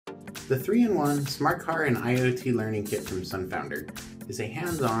The 3-in-1 Smart Car and IoT Learning Kit from SunFounder is a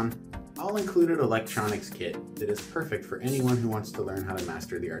hands-on, all-included electronics kit that is perfect for anyone who wants to learn how to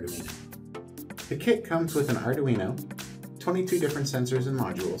master the Arduino. The kit comes with an Arduino, 22 different sensors and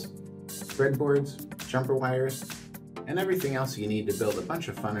modules, breadboards, jumper wires, and everything else you need to build a bunch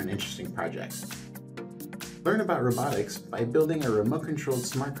of fun and interesting projects. Learn about robotics by building a remote-controlled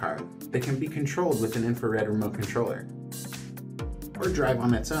smart car that can be controlled with an infrared remote controller, or drive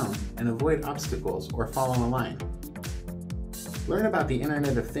on its own and avoid obstacles or fall on a line. Learn about the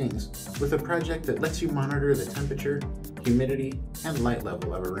Internet of Things with a project that lets you monitor the temperature, humidity, and light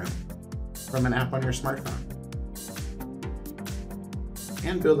level of a room from an app on your smartphone.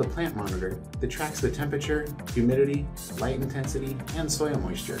 And build a plant monitor that tracks the temperature, humidity, light intensity, and soil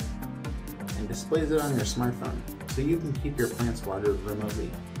moisture, and displays it on your smartphone so you can keep your plants watered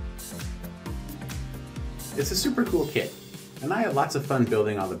remotely. It's a super cool kit, and I had lots of fun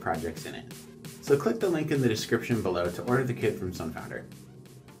building all the projects in it. So click the link in the description below to order the kit from SunFounder.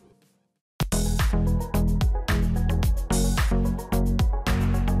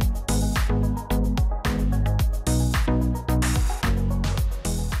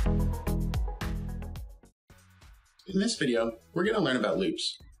 In this video, we're going to learn about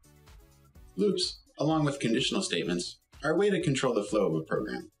loops. Loops, along with conditional statements, are a way to control the flow of a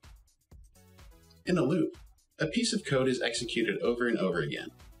program. In a loop, a piece of code is executed over and over again.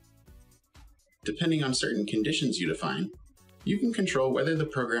 Depending on certain conditions you define, you can control whether the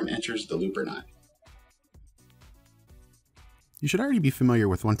program enters the loop or not. You should already be familiar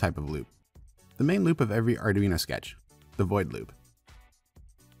with one type of loop, the main loop of every Arduino sketch, the void loop.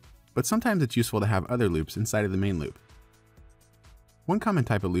 But sometimes it's useful to have other loops inside of the main loop. One common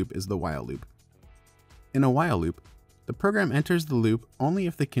type of loop is the while loop. In a while loop, the program enters the loop only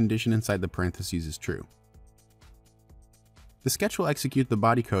if the condition inside the parentheses is true. The sketch will execute the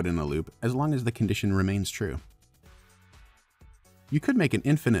body code in a loop as long as the condition remains true. You could make an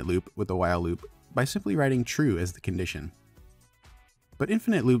infinite loop with a while loop by simply writing true as the condition. But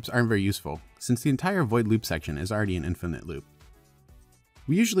infinite loops aren't very useful, since the entire void loop section is already an infinite loop.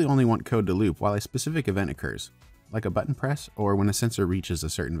 We usually only want code to loop while a specific event occurs, like a button press or when a sensor reaches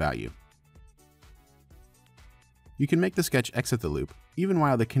a certain value. You can make the sketch exit the loop, even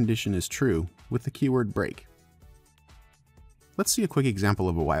while the condition is true, with the keyword break. Let's see a quick example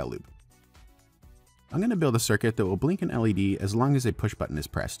of a while loop. I'm going to build a circuit that will blink an LED as long as a push button is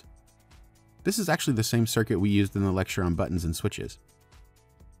pressed. This is actually the same circuit we used in the lecture on buttons and switches.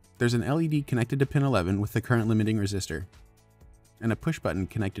 There's an LED connected to pin 11 with the current limiting resistor, and a push button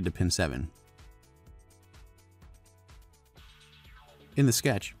connected to pin 7. In the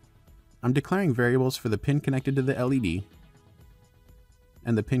sketch, I'm declaring variables for the pin connected to the LED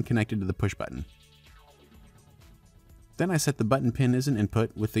and the pin connected to the push button. Then I set the button pin as an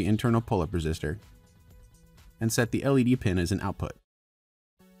input with the internal pull-up resistor, and set the LED pin as an output.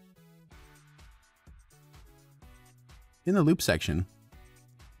 In the loop section,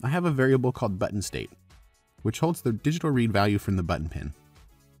 I have a variable called button state, which holds the digital read value from the button pin.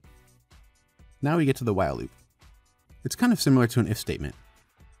 Now we get to the while loop. It's kind of similar to an if statement.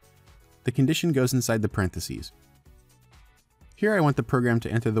 The condition goes inside the parentheses. Here I want the program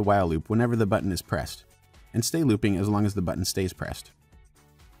to enter the while loop whenever the button is pressed, and stay looping as long as the button stays pressed.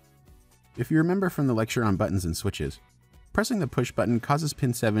 If you remember from the lecture on buttons and switches, pressing the push button causes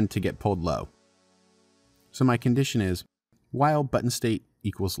pin 7 to get pulled low. So my condition is while button state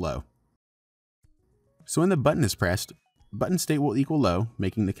equals low. So when the button is pressed, button state will equal low,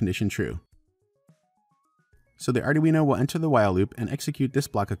 making the condition true. So the Arduino will enter the while loop and execute this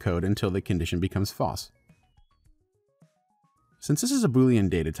block of code until the condition becomes false. Since this is a Boolean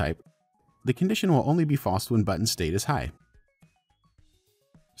data type, the condition will only be false when button state is high.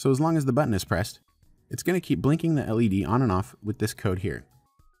 So as long as the button is pressed, it's going to keep blinking the LED on and off with this code here.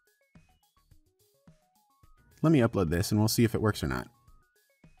 Let me upload this and we'll see if it works or not.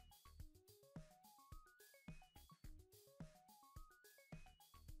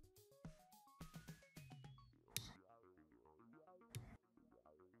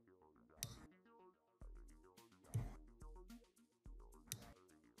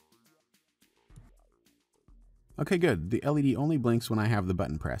 Okay, good. The LED only blinks when I have the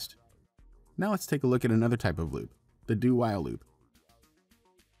button pressed. Now let's take a look at another type of loop, the do-while loop.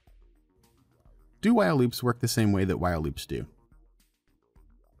 Do-while loops work the same way that while loops do.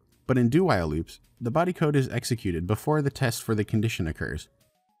 But in do-while loops, the body code is executed before the test for the condition occurs.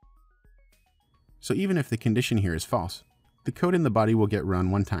 So even if the condition here is false, the code in the body will get run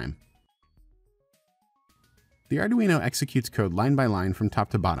one time. The Arduino executes code line by line from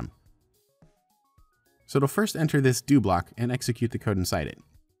top to bottom. So it'll first enter this do block and execute the code inside it.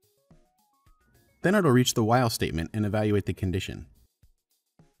 Then it'll reach the while statement and evaluate the condition.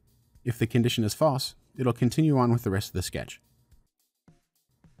 If the condition is false, it'll continue on with the rest of the sketch.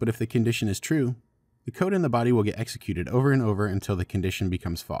 But if the condition is true, the code in the body will get executed over and over until the condition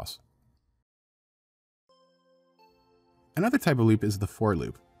becomes false. Another type of loop is the for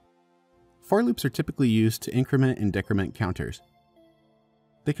loop. For loops are typically used to increment and decrement counters.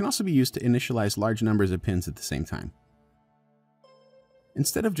 They can also be used to initialize large numbers of pins at the same time.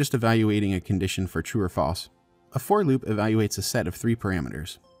 Instead of just evaluating a condition for true or false, a for loop evaluates a set of 3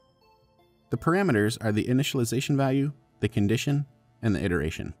 parameters. The parameters are the initialization value, the condition, and the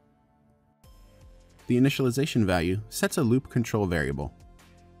iteration. The initialization value sets a loop control variable.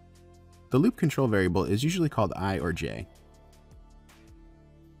 The loop control variable is usually called I or j.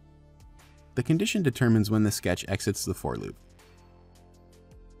 The condition determines when the sketch exits the for loop.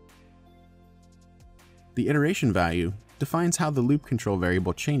 The iteration value defines how the loop control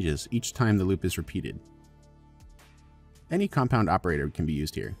variable changes each time the loop is repeated. Any compound operator can be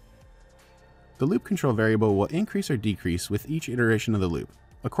used here. The loop control variable will increase or decrease with each iteration of the loop,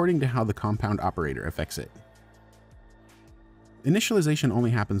 according to how the compound operator affects it. Initialization only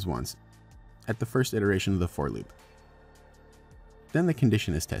happens once, at the first iteration of the for loop. Then the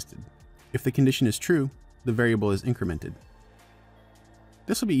condition is tested. If the condition is true, the variable is incremented.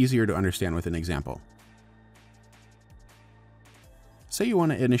 This will be easier to understand with an example. Say you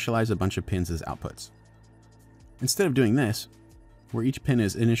want to initialize a bunch of pins as outputs. Instead of doing this, where each pin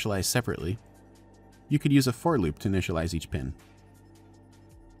is initialized separately, you could use a for loop to initialize each pin.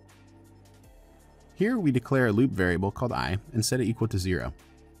 Here we declare a loop variable called I and set it equal to 0.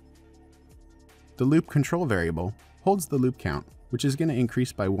 The loop control variable holds the loop count, which is going to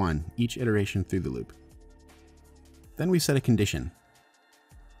increase by 1 each iteration through the loop. Then we set a condition.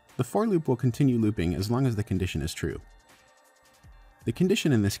 The for loop will continue looping as long as the condition is true. The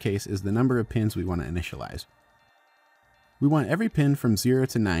condition in this case is the number of pins we want to initialize. We want every pin from 0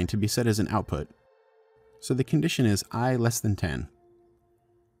 to 9 to be set as an output, so the condition is I less than 10.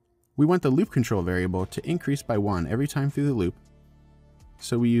 We want the loop control variable to increase by 1 every time through the loop,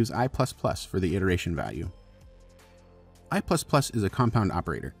 so we use I++ for the iteration value. I++ is a compound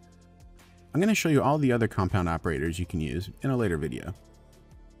operator. I'm going to show you all the other compound operators you can use in a later video.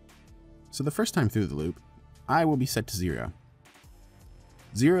 So the first time through the loop, I will be set to 0.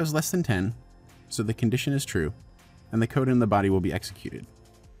 0 is less than 10, so the condition is true, and the code in the body will be executed.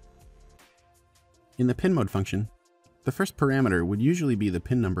 In the pin mode function, the first parameter would usually be the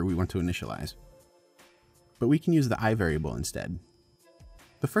pin number we want to initialize, but we can use the I variable instead.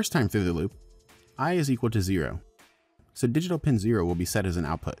 The first time through the loop, I is equal to 0, so digital pin 0 will be set as an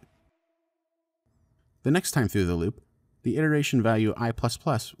output. The next time through the loop, the iteration value I++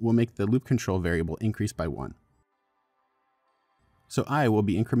 will make the loop control variable increase by 1. So I will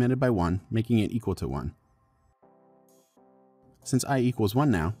be incremented by 1, making it equal to 1. Since I equals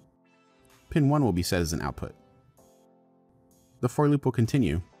 1 now, pin 1 will be set as an output. The for loop will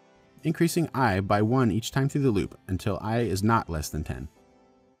continue, increasing I by 1 each time through the loop until I is not less than 10.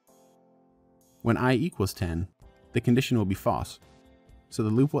 When I equals 10, the condition will be false, so the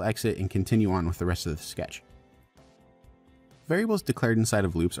loop will exit and continue on with the rest of the sketch. Variables declared inside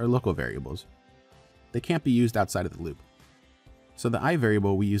of loops are local variables. They can't be used outside of the loop. So the I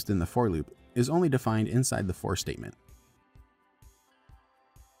variable we used in the for loop is only defined inside the for statement.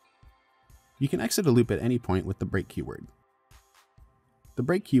 You can exit a loop at any point with the break keyword. The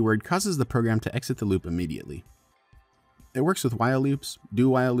break keyword causes the program to exit the loop immediately. It works with while loops, do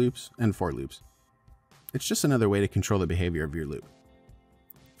while loops, and for loops. It's just another way to control the behavior of your loop.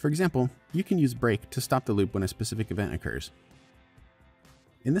 For example, you can use break to stop the loop when a specific event occurs.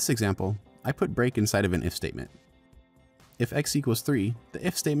 In this example, I put break inside of an if statement. If x equals 3, the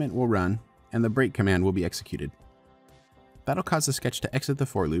if statement will run, and the break command will be executed. That'll cause the sketch to exit the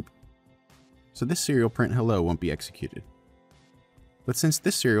for loop, so this serial print hello won't be executed. But since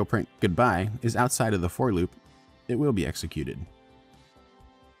this serial print goodbye is outside of the for loop, it will be executed.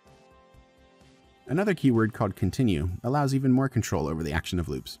 Another keyword called continue allows even more control over the action of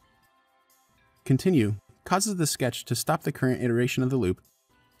loops. Continue causes the sketch to stop the current iteration of the loop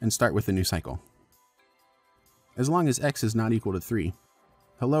and start with a new cycle. As long as x is not equal to 3,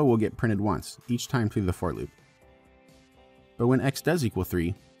 hello will get printed once, each time through the for loop. But when x does equal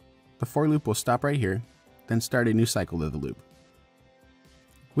 3, the for loop will stop right here, then start a new cycle of the loop.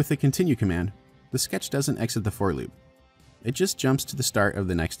 With the continue command, the sketch doesn't exit the for loop. It just jumps to the start of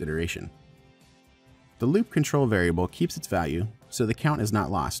the next iteration. The loop control variable keeps its value, so the count is not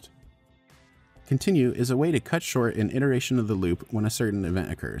lost. Continue is a way to cut short an iteration of the loop when a certain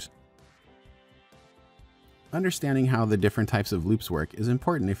event occurs. Understanding how the different types of loops work is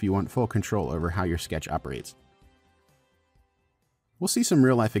important if you want full control over how your sketch operates. We'll see some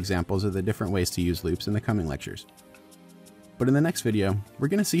real-life examples of the different ways to use loops in the coming lectures. But in the next video, we're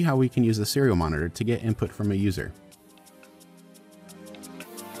going to see how we can use the serial monitor to get input from a user.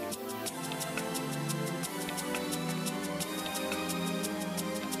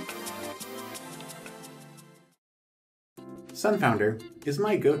 SunFounder is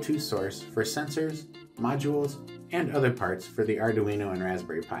my go-to source for sensors, modules, and other parts for the Arduino and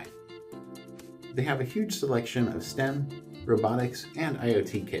Raspberry Pi. They have a huge selection of STEM, robotics, and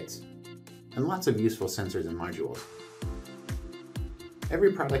IoT kits, and lots of useful sensors and modules.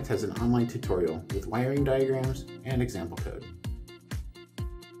 Every product has an online tutorial with wiring diagrams and example code.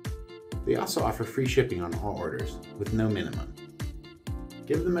 They also offer free shipping on all orders, with no minimum.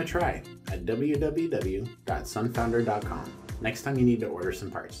 Give them a try at www.sunfounder.com next time you need to order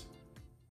some parts.